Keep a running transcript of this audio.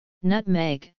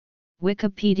Nutmeg,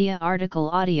 Wikipedia article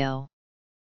audio.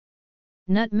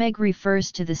 Nutmeg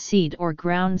refers to the seed or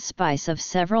ground spice of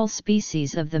several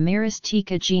species of the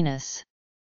Myristica genus.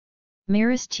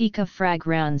 Myristica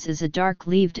fragrans is a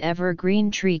dark-leaved evergreen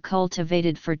tree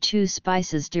cultivated for two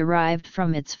spices derived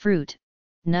from its fruit,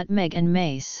 nutmeg and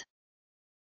mace.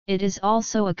 It is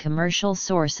also a commercial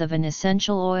source of an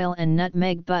essential oil and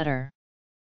nutmeg butter.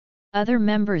 Other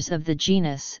members of the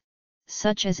genus,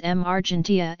 such as M.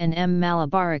 argentea and M.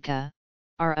 malabarica,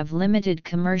 are of limited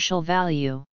commercial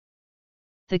value.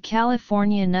 The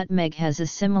California nutmeg has a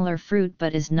similar fruit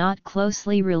but is not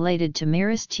closely related to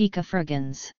Myristica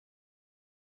fragrans.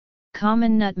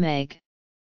 Common nutmeg.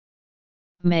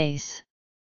 Mace.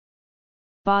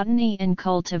 Botany and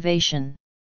cultivation.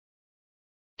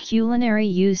 Culinary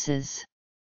uses.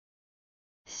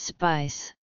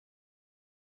 Spice.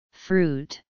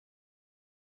 Fruit.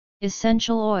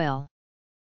 Essential oil.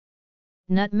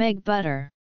 Nutmeg butter.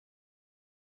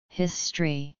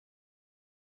 History.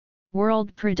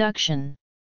 World production.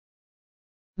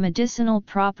 Medicinal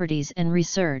properties and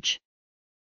research.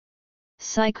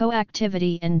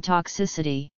 Psychoactivity and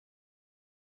toxicity.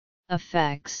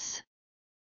 Effects.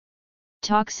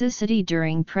 Toxicity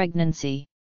during pregnancy.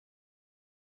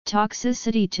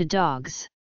 Toxicity to dogs.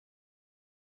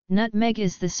 Nutmeg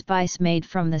is the spice made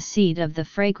from the seed of the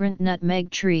fragrant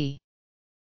nutmeg tree.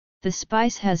 The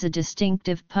spice has a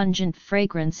distinctive pungent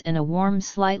fragrance and a warm,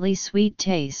 slightly sweet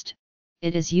taste.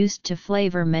 It is used to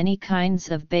flavor many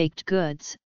kinds of baked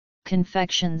goods,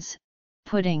 confections,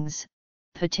 puddings,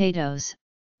 potatoes,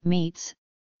 meats,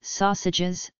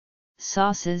 sausages,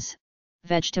 sauces,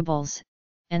 vegetables,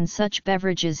 and such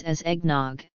beverages as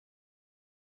eggnog.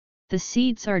 The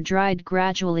seeds are dried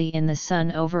gradually in the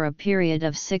sun over a period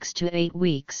of 6 to 8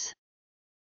 weeks.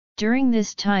 During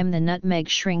this time the nutmeg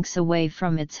shrinks away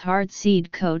from its hard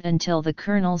seed coat until the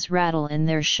kernels rattle in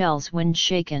their shells when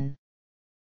shaken.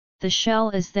 The shell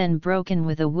is then broken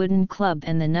with a wooden club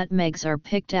and the nutmegs are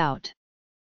picked out.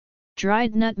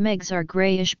 Dried nutmegs are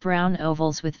grayish-brown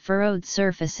ovals with furrowed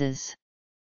surfaces.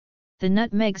 The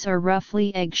nutmegs are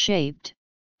roughly egg-shaped,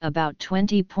 about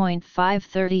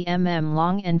 20.5-30 mm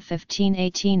long and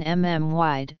 15-18 mm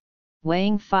wide,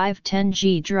 weighing 5-10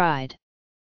 g dried.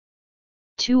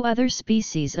 Two other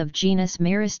species of genus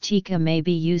Myristica may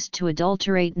be used to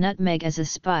adulterate nutmeg as a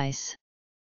spice.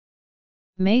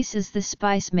 Mace is the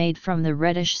spice made from the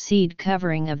reddish seed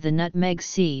covering of the nutmeg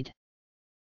seed.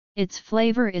 Its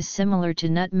flavor is similar to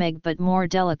nutmeg but more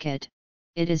delicate.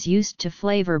 It is used to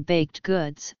flavor baked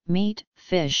goods, meat,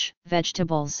 fish,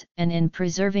 vegetables, and in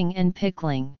preserving and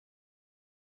pickling.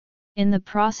 In the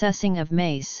processing of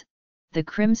mace, the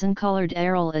crimson-colored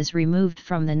aril is removed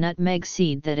from the nutmeg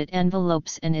seed that it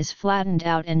envelopes and is flattened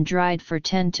out and dried for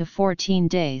 10 to 14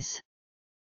 days.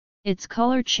 Its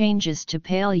color changes to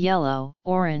pale yellow,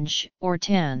 orange, or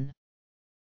tan.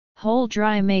 Whole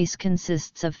dry mace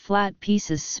consists of flat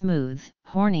pieces smooth,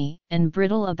 horny, and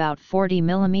brittle about 40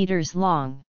 mm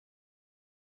long.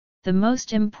 The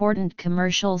most important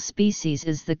commercial species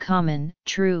is the common,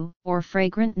 true, or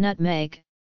fragrant nutmeg,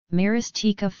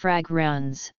 Myristica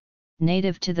fragrans,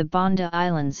 native to the Banda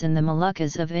Islands in the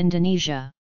Moluccas of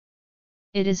Indonesia.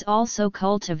 It is also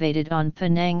cultivated on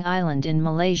Penang Island in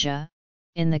Malaysia,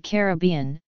 in the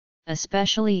Caribbean,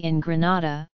 especially in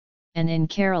Grenada, and in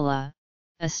Kerala,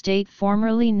 a state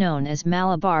formerly known as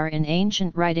Malabar in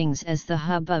ancient writings as the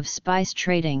hub of spice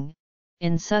trading,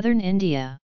 in southern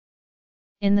India.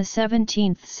 In the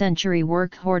 17th century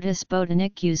work Hortus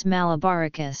Botanicus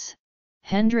Malabaricus,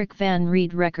 Hendrik van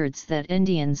Reed records that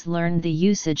Indians learned the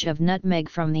usage of nutmeg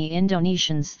from the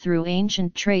Indonesians through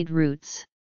ancient trade routes.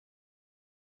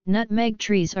 Nutmeg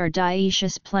trees are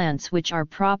dioecious plants which are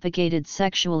propagated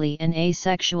sexually and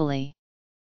asexually.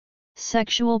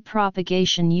 Sexual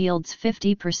propagation yields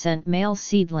 50% male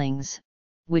seedlings,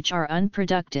 which are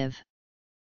unproductive.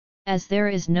 As there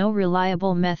is no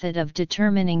reliable method of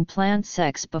determining plant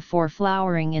sex before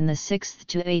flowering in the 6th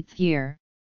to 8th year,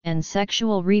 and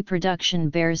sexual reproduction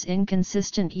bears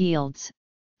inconsistent yields,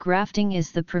 grafting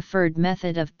is the preferred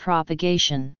method of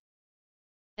propagation.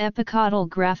 Epicautal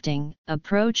grafting,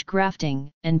 approach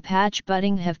grafting, and patch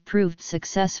budding have proved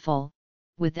successful,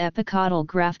 with epicautal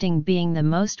grafting being the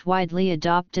most widely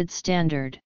adopted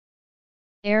standard.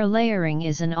 Air layering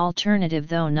is an alternative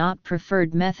though not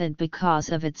preferred method because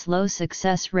of its low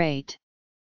success rate.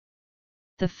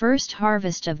 The first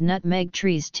harvest of nutmeg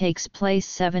trees takes place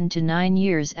 7 to 9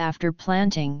 years after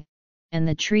planting, and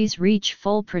the trees reach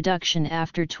full production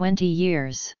after 20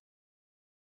 years.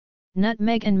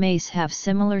 Nutmeg and mace have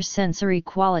similar sensory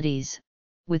qualities,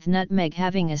 with nutmeg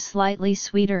having a slightly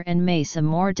sweeter and mace a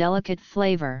more delicate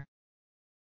flavor.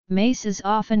 Mace is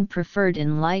often preferred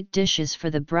in light dishes for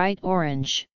the bright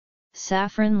orange,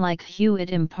 saffron-like hue it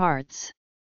imparts.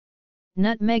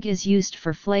 Nutmeg is used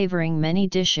for flavoring many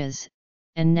dishes,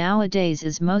 and nowadays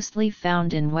is mostly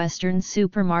found in Western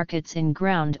supermarkets in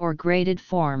ground or grated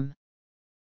form.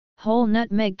 Whole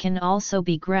nutmeg can also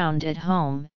be ground at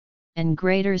home, and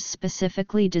graters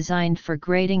specifically designed for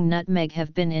grating nutmeg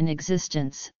have been in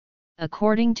existence,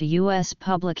 according to U.S.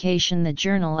 publication The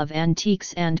Journal of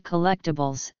Antiques and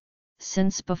Collectibles,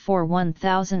 since before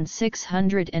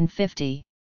 1650.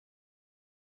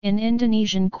 In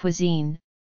Indonesian cuisine,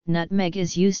 nutmeg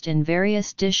is used in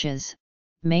various dishes,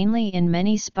 mainly in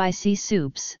many spicy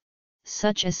soups,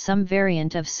 such as some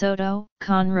variant of soto,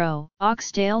 konro,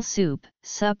 oxtail soup,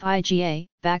 sup iga,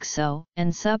 bakso,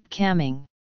 and sup kambing.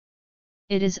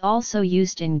 It is also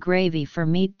used in gravy for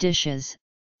meat dishes,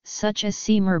 such as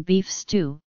simmer beef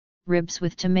stew, ribs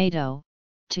with tomato,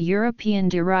 to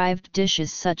European-derived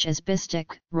dishes such as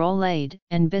bistek, rollade,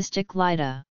 and bistek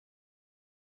lida.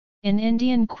 In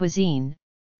Indian cuisine,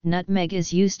 nutmeg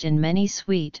is used in many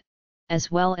sweet,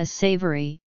 as well as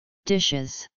savory,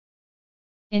 dishes.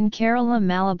 In Kerala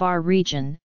Malabar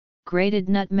region, grated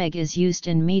nutmeg is used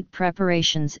in meat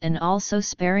preparations and also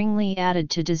sparingly added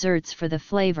to desserts for the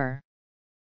flavor.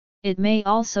 It may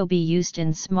also be used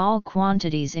in small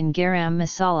quantities in garam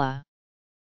masala.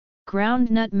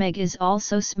 Ground nutmeg is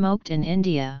also smoked in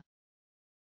India.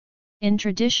 In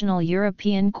traditional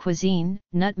European cuisine,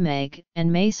 nutmeg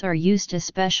and mace are used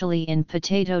especially in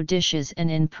potato dishes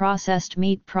and in processed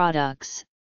meat products.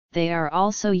 They are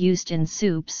also used in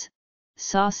soups,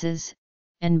 sauces,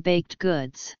 and baked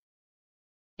goods.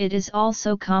 It is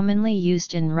also commonly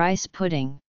used in rice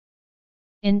pudding.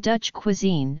 In Dutch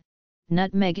cuisine,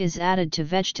 nutmeg is added to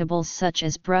vegetables such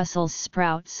as Brussels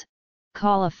sprouts,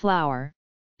 cauliflower,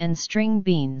 and string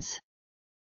beans.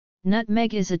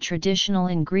 Nutmeg is a traditional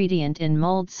ingredient in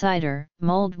mulled cider,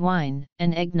 mulled wine,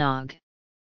 and eggnog.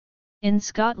 In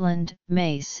Scotland,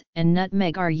 mace and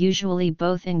nutmeg are usually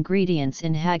both ingredients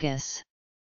in haggis.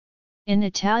 In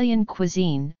Italian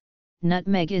cuisine,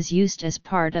 nutmeg is used as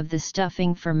part of the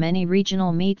stuffing for many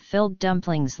regional meat-filled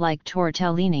dumplings like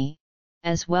tortellini,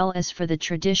 as well as for the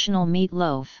traditional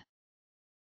meatloaf.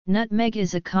 Nutmeg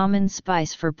is a common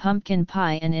spice for pumpkin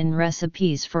pie and in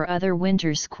recipes for other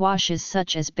winter squashes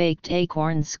such as baked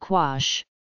acorn squash.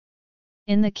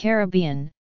 In the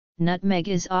Caribbean, nutmeg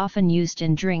is often used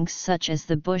in drinks such as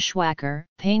the Bushwhacker,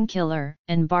 Painkiller,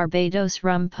 and Barbados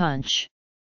rum punch.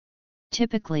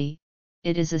 Typically,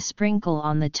 it is a sprinkle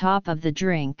on the top of the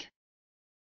drink.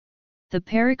 The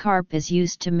pericarp is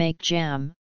used to make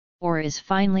jam, or is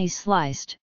finely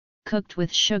sliced, cooked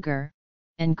with sugar,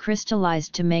 and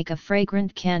crystallized to make a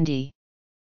fragrant candy.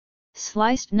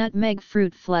 Sliced nutmeg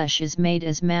fruit flesh is made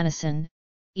as manisan,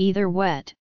 either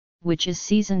wet, which is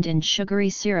seasoned in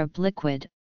sugary syrup liquid,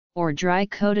 or dry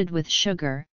coated with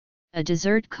sugar, a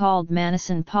dessert called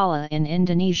manisan pala in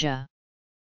Indonesia.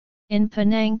 In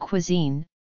Penang cuisine,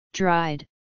 dried,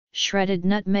 shredded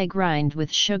nutmeg rind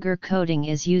with sugar coating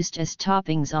is used as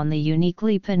toppings on the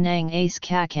uniquely Penang ais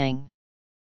kacang.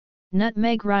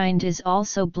 Nutmeg rind is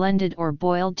also blended or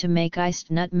boiled to make iced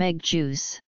nutmeg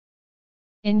juice.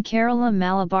 In Kerala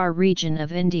Malabar region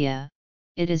of India,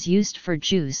 it is used for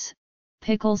juice,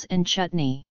 pickles and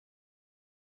chutney.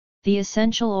 The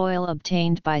essential oil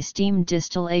obtained by steam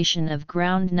distillation of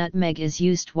ground nutmeg is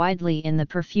used widely in the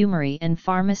perfumery and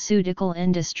pharmaceutical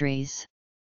industries.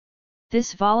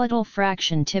 This volatile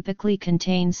fraction typically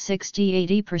contains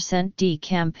 60–80%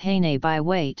 D-campane by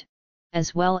weight,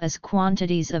 as well as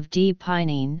quantities of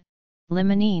D-pinene,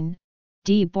 limonene,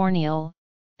 D-borneol,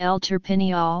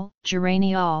 L-terpineol,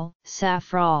 geraniol,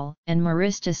 safrole, and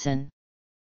myristicin.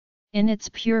 In its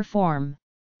pure form,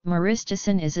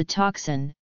 myristicin is a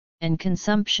toxin, and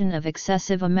consumption of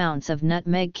excessive amounts of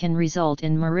nutmeg can result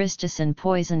in myristicin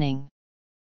poisoning.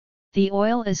 The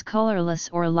oil is colorless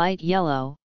or light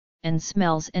yellow, and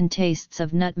smells and tastes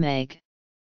of nutmeg.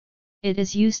 It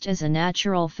is used as a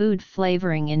natural food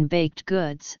flavoring in baked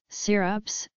goods,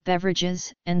 syrups,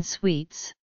 beverages, and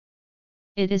sweets.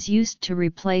 It is used to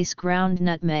replace ground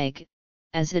nutmeg,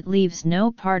 as it leaves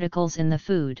no particles in the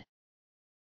food.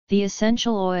 The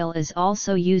essential oil is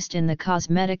also used in the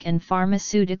cosmetic and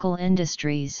pharmaceutical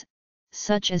industries,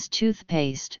 such as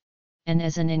toothpaste, and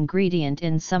as an ingredient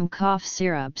in some cough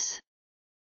syrups.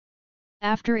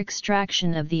 After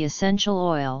extraction of the essential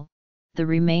oil, the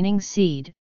remaining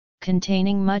seed,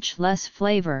 containing much less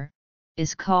flavor,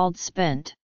 is called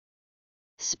spent.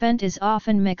 Spent is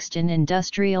often mixed in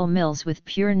industrial mills with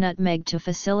pure nutmeg to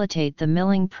facilitate the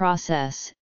milling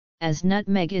process, as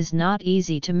nutmeg is not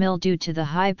easy to mill due to the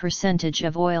high percentage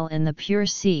of oil in the pure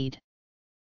seed.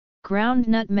 Ground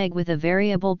nutmeg with a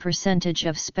variable percentage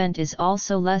of spent is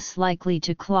also less likely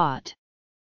to clot.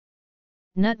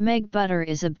 Nutmeg butter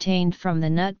is obtained from the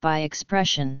nut by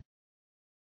expression.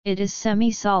 It is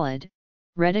semi-solid,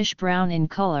 reddish-brown in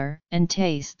color, and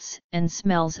tastes and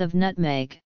smells of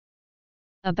nutmeg.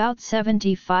 About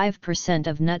 75%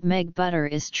 of nutmeg butter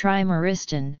is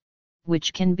trimyristin,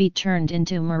 which can be turned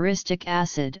into myristic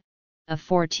acid, a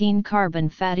 14-carbon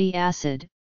fatty acid,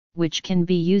 which can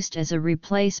be used as a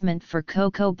replacement for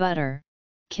cocoa butter,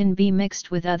 can be mixed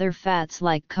with other fats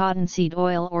like cottonseed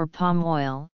oil or palm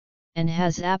oil, and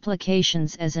has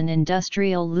applications as an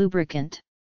industrial lubricant.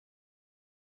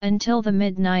 Until the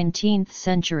mid-19th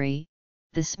century,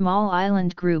 the small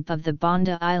island group of the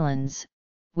Banda Islands,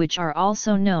 which are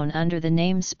also known under the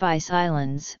name Spice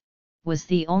Islands, was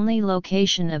the only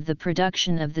location of the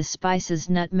production of the spices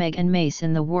nutmeg and mace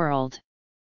in the world.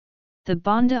 The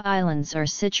Banda Islands are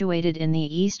situated in the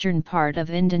eastern part of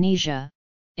Indonesia,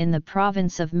 in the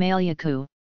province of Maluku.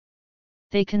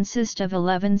 They consist of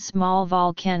 11 small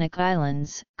volcanic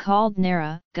islands, called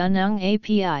Nara, Gunung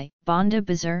Api, Banda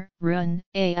Besar, Run,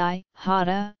 Ai,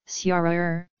 Hata,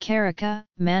 Siarar, Karaka,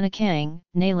 Manakang,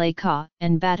 Naleka,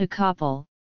 and Batu Kapal,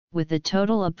 with a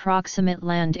total approximate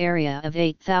land area of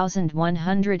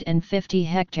 8,150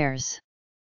 hectares.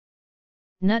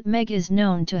 Nutmeg is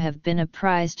known to have been a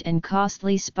prized and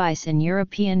costly spice in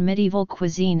European medieval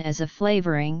cuisine as a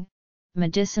flavoring,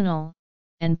 medicinal,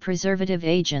 and preservative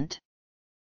agent.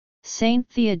 Saint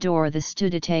Theodore the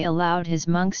Studite allowed his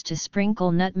monks to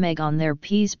sprinkle nutmeg on their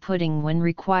peas pudding when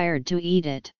required to eat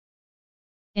it.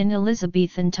 In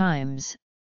Elizabethan times,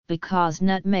 because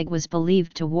nutmeg was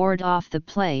believed to ward off the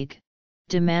plague,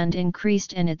 demand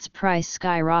increased and its price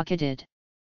skyrocketed.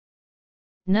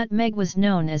 Nutmeg was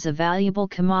known as a valuable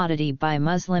commodity by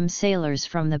Muslim sailors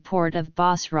from the port of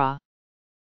Basra.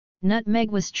 Nutmeg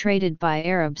was traded by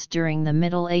Arabs during the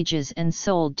Middle Ages and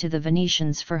sold to the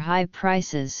Venetians for high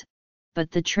prices, but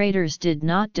the traders did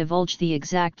not divulge the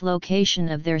exact location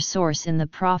of their source in the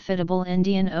profitable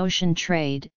Indian Ocean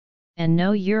trade, and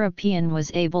no European was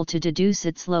able to deduce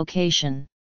its location.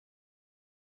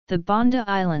 The Banda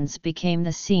Islands became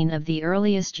the scene of the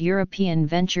earliest European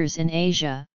ventures in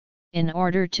Asia, in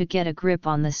order to get a grip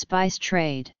on the spice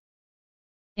trade.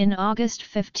 In August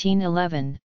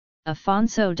 1511,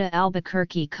 Afonso de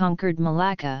Albuquerque conquered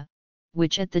Malacca,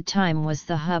 which at the time was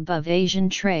the hub of Asian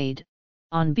trade,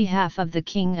 on behalf of the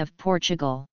King of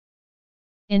Portugal.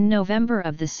 In November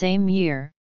of the same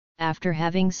year, after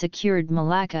having secured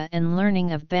Malacca and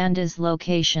learning of Banda's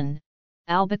location,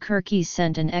 Albuquerque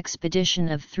sent an expedition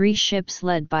of 3 ships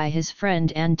led by his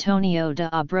friend Antonio de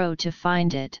Abro to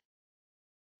find it.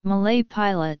 Malay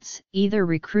pilots, either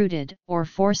recruited or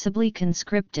forcibly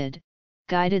conscripted,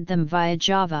 guided them via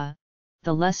Java,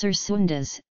 the Lesser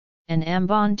Sundas, and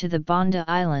Ambon to the Banda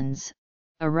Islands,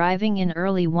 arriving in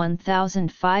early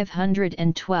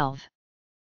 1512.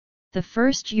 The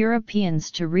first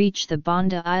Europeans to reach the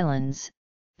Banda Islands,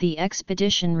 the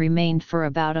expedition remained for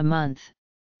about a month,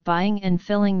 buying and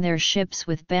filling their ships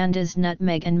with Banda's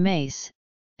nutmeg and mace,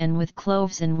 and with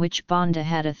cloves, in which Banda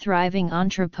had a thriving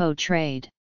entrepot trade.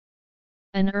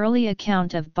 An early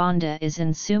account of Banda is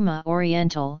in Suma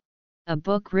Oriental, a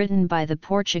book written by the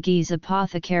Portuguese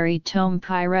apothecary Tome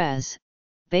Pires,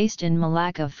 based in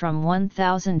Malacca from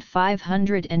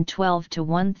 1512 to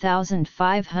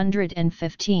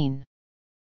 1515.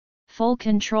 Full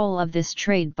control of this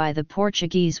trade by the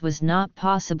Portuguese was not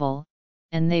possible,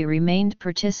 and they remained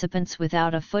participants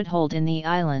without a foothold in the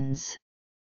islands.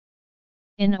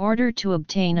 In order to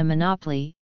obtain a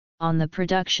monopoly on the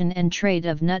production and trade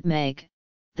of nutmeg,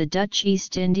 the Dutch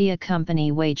East India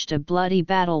Company waged a bloody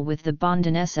battle with the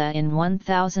Bondanese in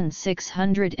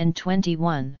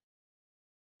 1621.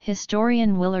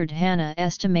 Historian Willard Hanna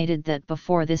estimated that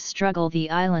before this struggle the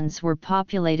islands were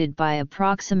populated by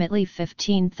approximately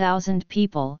 15,000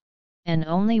 people, and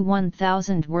only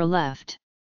 1,000 were left.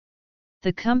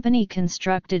 The company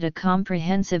constructed a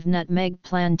comprehensive nutmeg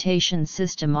plantation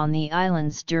system on the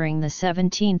islands during the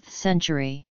 17th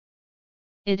century.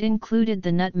 It included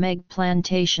the nutmeg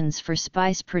plantations for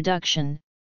spice production,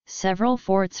 several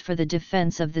forts for the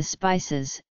defense of the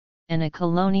spices, and a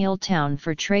colonial town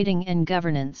for trading and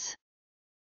governance.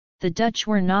 The Dutch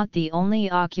were not the only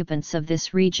occupants of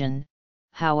this region,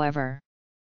 however.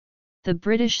 The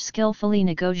British skillfully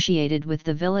negotiated with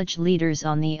the village leaders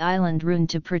on the island Rune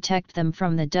to protect them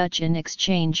from the Dutch in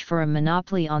exchange for a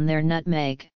monopoly on their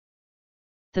nutmeg.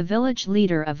 The village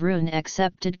leader of Rune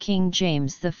accepted King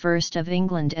James I of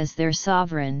England as their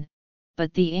sovereign,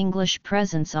 but the English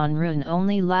presence on Rune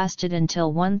only lasted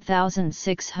until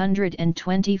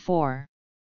 1624.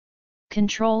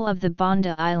 Control of the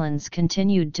Banda Islands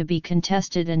continued to be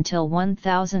contested until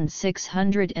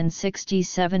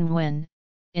 1667 when,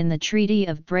 in the Treaty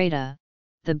of Breda,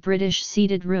 the British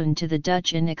ceded Rouen to the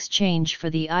Dutch in exchange for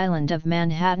the island of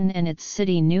Manhattan and its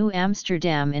city New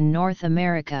Amsterdam in North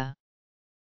America.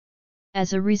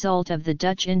 As a result of the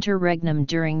Dutch interregnum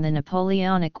during the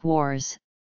Napoleonic Wars,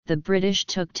 the British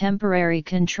took temporary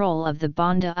control of the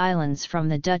Banda Islands from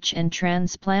the Dutch and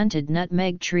transplanted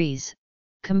nutmeg trees,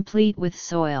 complete with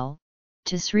soil,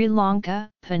 to Sri Lanka,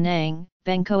 Penang,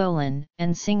 Bencoolen,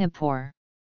 and Singapore.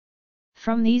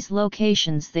 From these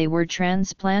locations they were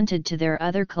transplanted to their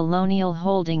other colonial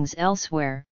holdings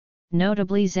elsewhere,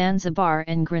 notably Zanzibar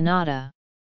and Grenada.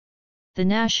 The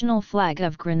national flag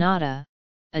of Grenada,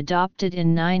 adopted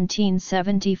in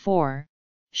 1974,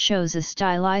 shows a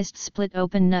stylized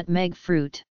split-open nutmeg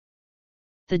fruit.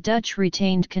 The Dutch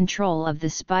retained control of the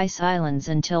Spice Islands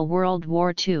until World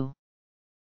War II.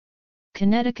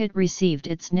 Connecticut received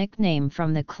its nickname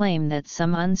from the claim that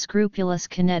some unscrupulous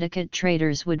Connecticut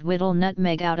traders would whittle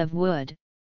nutmeg out of wood,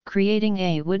 creating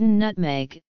a wooden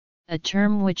nutmeg, a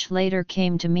term which later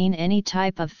came to mean any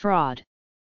type of fraud.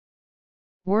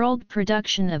 World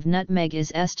production of nutmeg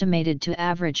is estimated to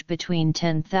average between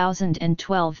 10,000 and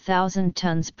 12,000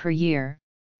 tons per year,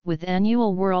 with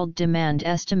annual world demand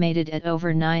estimated at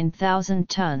over 9,000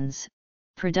 tons.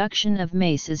 Production of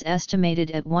mace is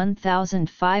estimated at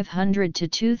 1,500 to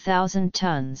 2,000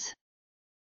 tons.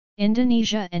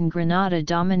 Indonesia and Grenada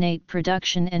dominate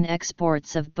production and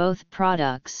exports of both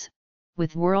products,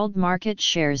 with world market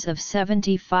shares of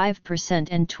 75%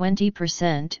 and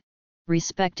 20%,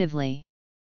 respectively.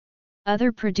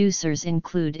 Other producers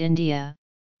include India,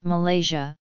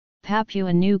 Malaysia,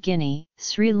 Papua New Guinea,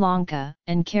 Sri Lanka,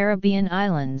 and Caribbean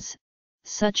islands,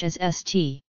 such as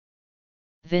St.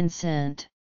 Vincent.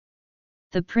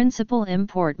 The principal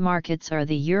import markets are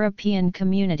the European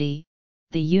Community,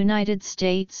 the United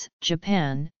States,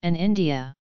 Japan, and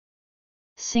India.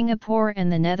 Singapore and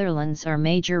the Netherlands are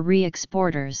major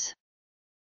re-exporters.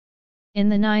 In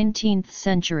the 19th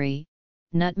century,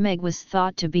 nutmeg was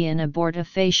thought to be an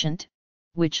abortifacient,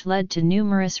 which led to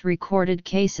numerous recorded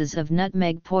cases of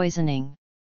nutmeg poisoning.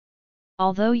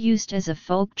 Although used as a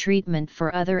folk treatment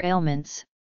for other ailments,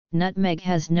 nutmeg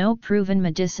has no proven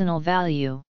medicinal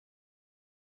value.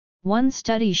 One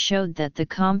study showed that the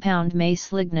compound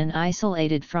mace lignin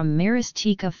isolated from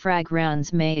Myristica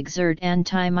fragrans may exert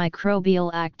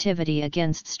antimicrobial activity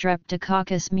against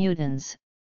Streptococcus mutans,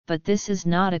 but this is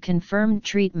not a confirmed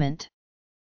treatment.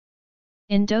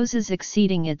 In doses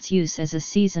exceeding its use as a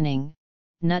seasoning,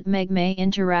 nutmeg may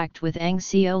interact with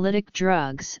anxiolytic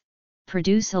drugs,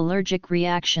 produce allergic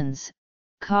reactions,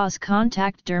 cause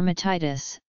contact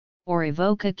dermatitis, or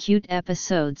evoke acute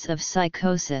episodes of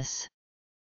psychosis.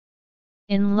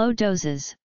 In low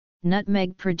doses,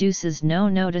 nutmeg produces no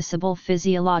noticeable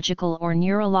physiological or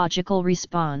neurological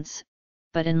response,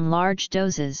 but in large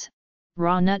doses,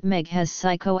 raw nutmeg has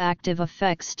psychoactive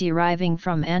effects deriving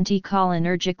from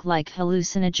anticholinergic-like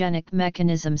hallucinogenic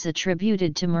mechanisms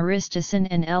attributed to myristicin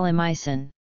and L-amycin.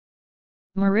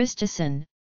 Myristicin,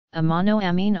 a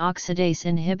monoamine oxidase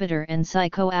inhibitor and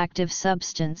psychoactive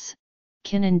substance,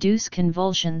 can induce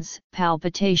convulsions,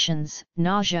 palpitations,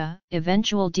 nausea,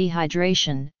 eventual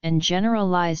dehydration, and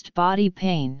generalized body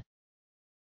pain.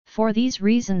 For these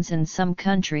reasons, in some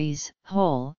countries,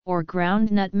 whole or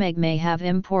ground nutmeg may have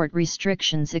import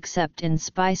restrictions except in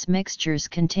spice mixtures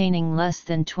containing less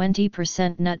than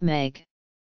 20% nutmeg.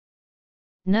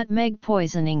 Nutmeg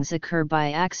poisonings occur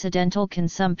by accidental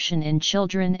consumption in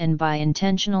children and by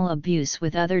intentional abuse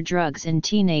with other drugs in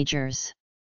teenagers.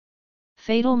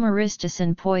 Fatal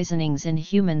myristicin poisonings in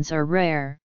humans are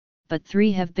rare, but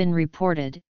 3 have been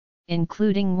reported,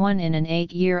 including one in an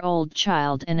 8-year-old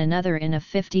child and another in a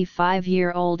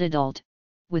 55-year-old adult,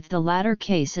 with the latter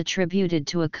case attributed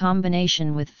to a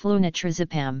combination with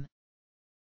flunitrazepam.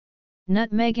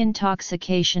 Nutmeg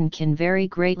intoxication can vary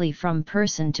greatly from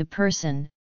person to person,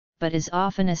 but is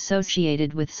often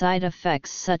associated with side effects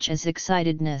such as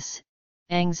excitedness,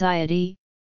 anxiety,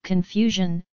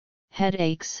 confusion,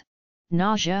 headaches,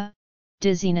 nausea,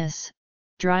 dizziness,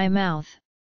 dry mouth,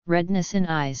 redness in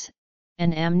eyes,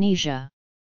 and amnesia.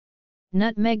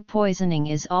 Nutmeg poisoning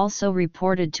is also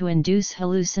reported to induce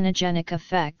hallucinogenic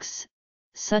effects,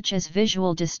 such as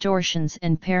visual distortions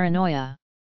and paranoia.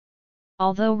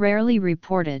 Although rarely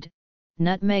reported,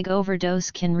 nutmeg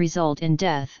overdose can result in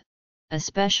death,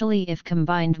 especially if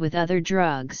combined with other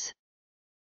drugs.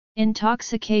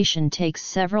 Intoxication takes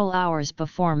several hours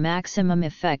before maximum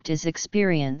effect is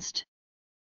experienced.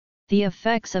 The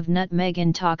effects of nutmeg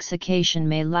intoxication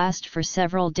may last for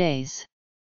several days.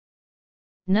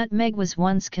 Nutmeg was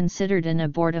once considered an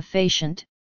abortifacient,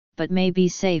 but may be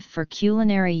safe for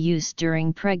culinary use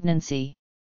during pregnancy.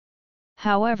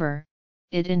 However,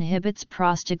 it inhibits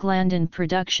prostaglandin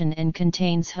production and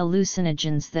contains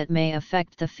hallucinogens that may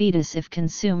affect the fetus if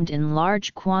consumed in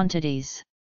large quantities.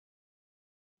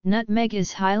 Nutmeg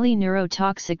is highly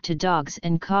neurotoxic to dogs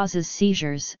and causes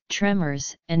seizures,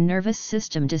 tremors, and nervous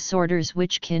system disorders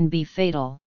which can be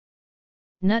fatal.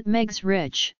 Nutmeg's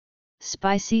rich,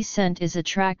 spicy scent is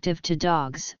attractive to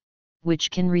dogs, which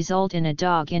can result in a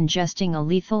dog ingesting a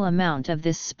lethal amount of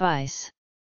this spice.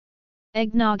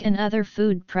 Eggnog and other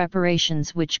food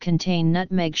preparations which contain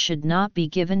nutmeg should not be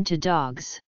given to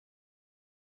dogs.